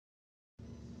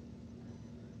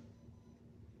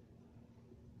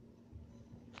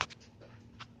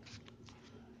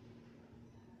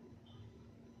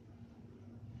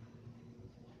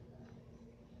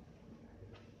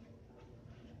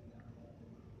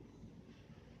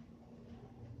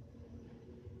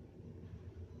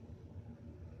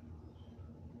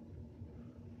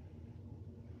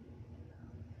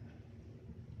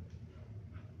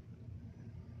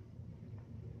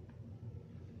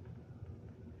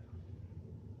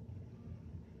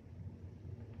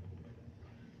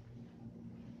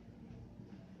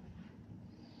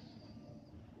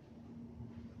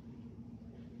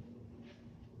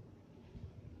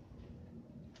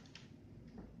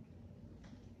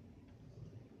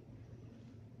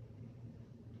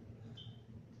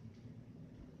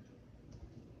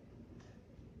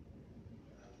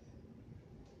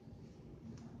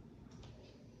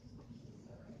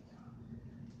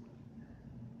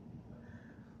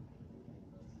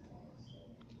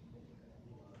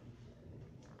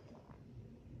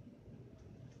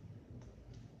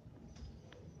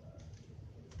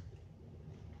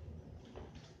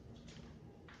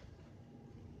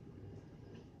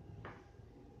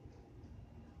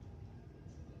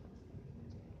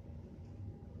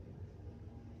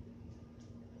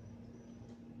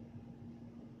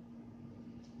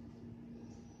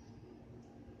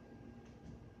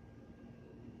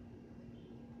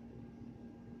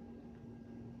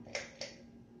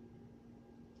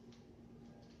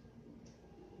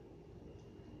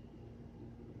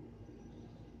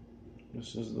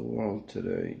This is the world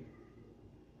today.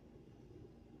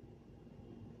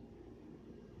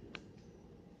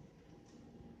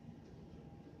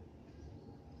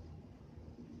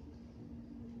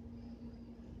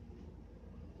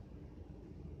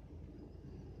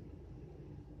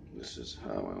 This is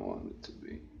how I want it to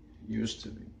be. It used to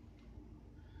be.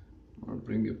 I'll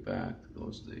bring it back to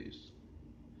those days.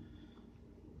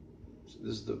 So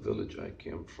this is the village I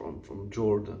came from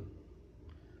Jordan.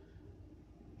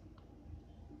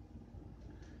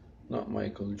 Not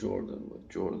Michael Jordan, but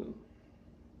Jordan.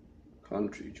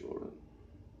 Country Jordan.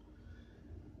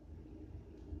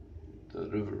 The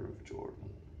river of Jordan.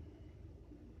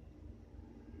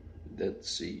 Dead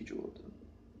Sea Jordan.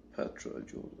 Petra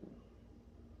Jordan.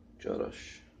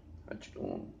 Jarash,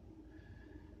 Ajloon.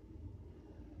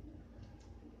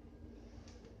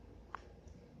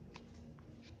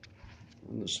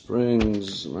 And the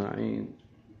springs, Ma'in.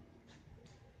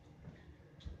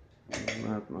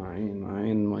 Not Ma'in.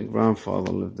 Ma'in, my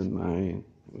grandfather lived in Ma'in.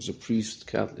 He was a priest,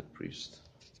 Catholic priest.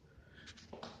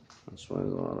 That's why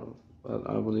there's a lot of. But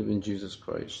I believe in Jesus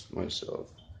Christ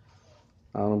myself.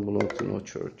 I don't belong to no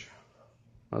church.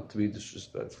 Not to be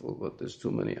disrespectful, but there's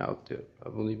too many out there. I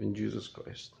believe in Jesus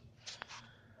Christ.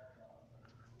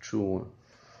 True one.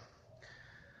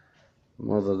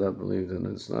 Mother that believed in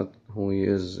it. It's not who he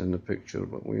is in the picture,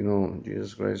 but we know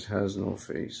Jesus Christ has no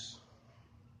face.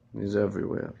 He's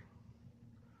everywhere.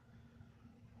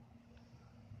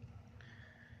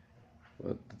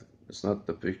 But it's not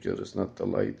the picture, it's not the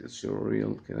light, it's your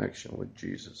real connection with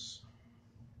Jesus.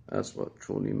 That's what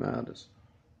truly matters.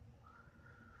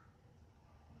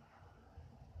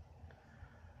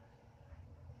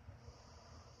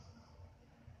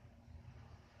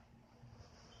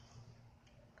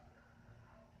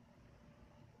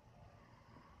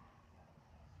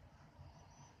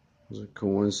 It was a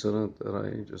coincidence that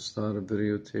I just started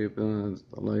videotaping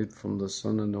the light from the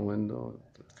sun in the window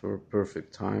for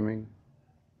perfect timing.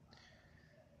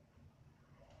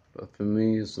 But for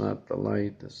me, it's not the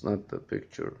light, it's not the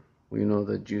picture. We know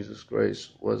that Jesus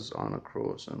Christ was on a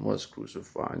cross and was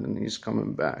crucified, and he's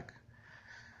coming back.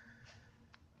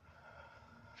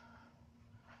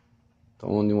 The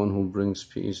only one who brings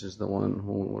peace is the one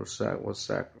who was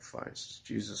sacrificed,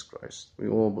 Jesus Christ. We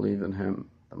all believe in him,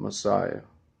 the Messiah.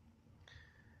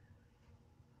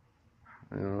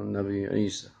 Nabi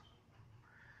Isa,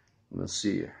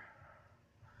 Messiah,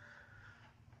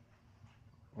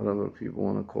 whatever people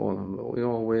want to call him. But we're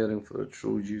all waiting for the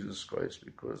true Jesus Christ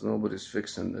because nobody's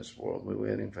fixing this world. We're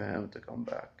waiting for him to come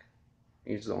back.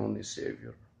 He's the only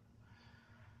Savior.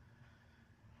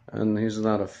 And he's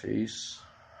not a face.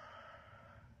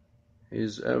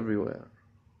 He's everywhere.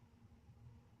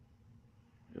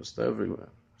 Just everywhere.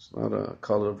 It's not a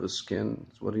color of his skin.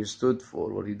 It's what he stood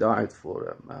for, what he died for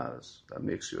that matters. That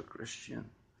makes you a Christian.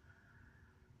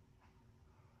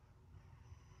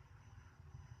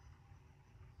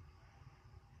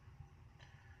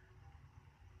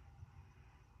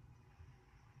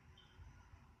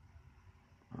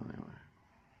 Anyway.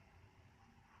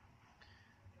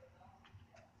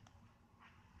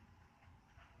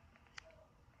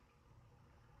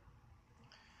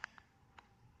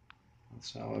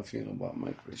 That's how I feel about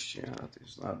my Christianity.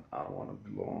 It's not, I don't want to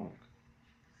belong.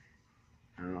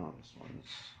 This one's,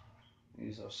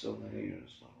 these are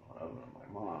souvenirs or whatever,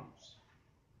 my mom's.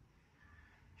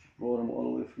 She brought them all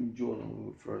the way from Jordan when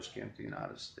we first came to the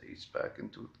United States back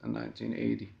in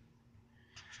 1980.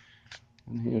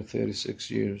 And here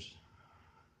 36 years.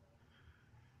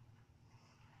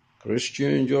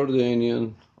 Christian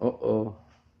Jordanian,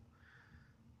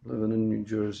 living in New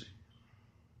Jersey.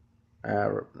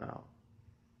 Arab now.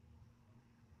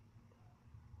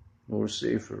 We were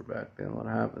safer back then. What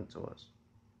happened to us?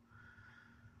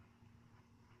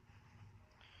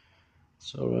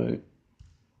 It's alright.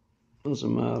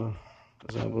 Doesn't matter.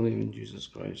 Because I believe in Jesus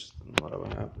Christ. And whatever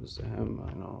happens to him,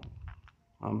 I know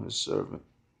I'm his servant.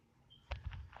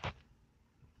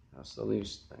 That's the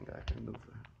least thing I can do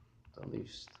for him. The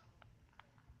least.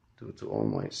 Due to all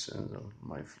my sins and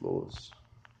my flaws.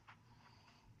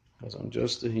 Because I'm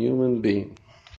just a human being.